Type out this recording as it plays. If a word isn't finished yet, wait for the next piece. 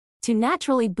To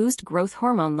naturally boost growth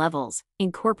hormone levels,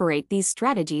 incorporate these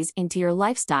strategies into your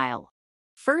lifestyle.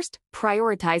 First,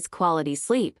 prioritize quality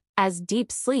sleep, as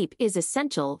deep sleep is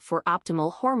essential for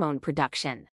optimal hormone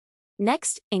production.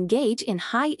 Next, engage in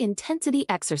high-intensity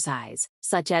exercise,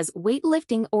 such as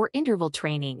weightlifting or interval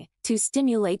training, to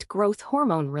stimulate growth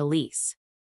hormone release.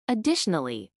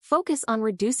 Additionally, focus on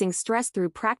reducing stress through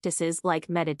practices like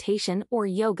meditation or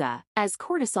yoga, as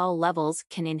cortisol levels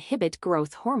can inhibit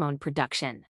growth hormone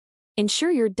production.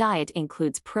 Ensure your diet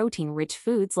includes protein-rich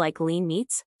foods like lean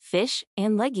meats, fish,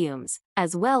 and legumes,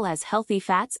 as well as healthy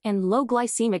fats and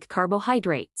low-glycemic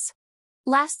carbohydrates.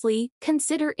 Lastly,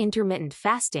 consider intermittent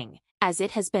fasting, as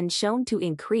it has been shown to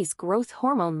increase growth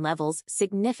hormone levels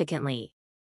significantly.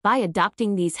 By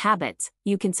adopting these habits,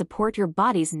 you can support your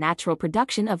body's natural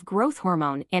production of growth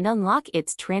hormone and unlock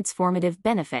its transformative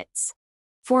benefits.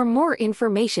 For more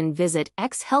information, visit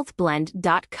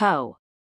xhealthblend.co.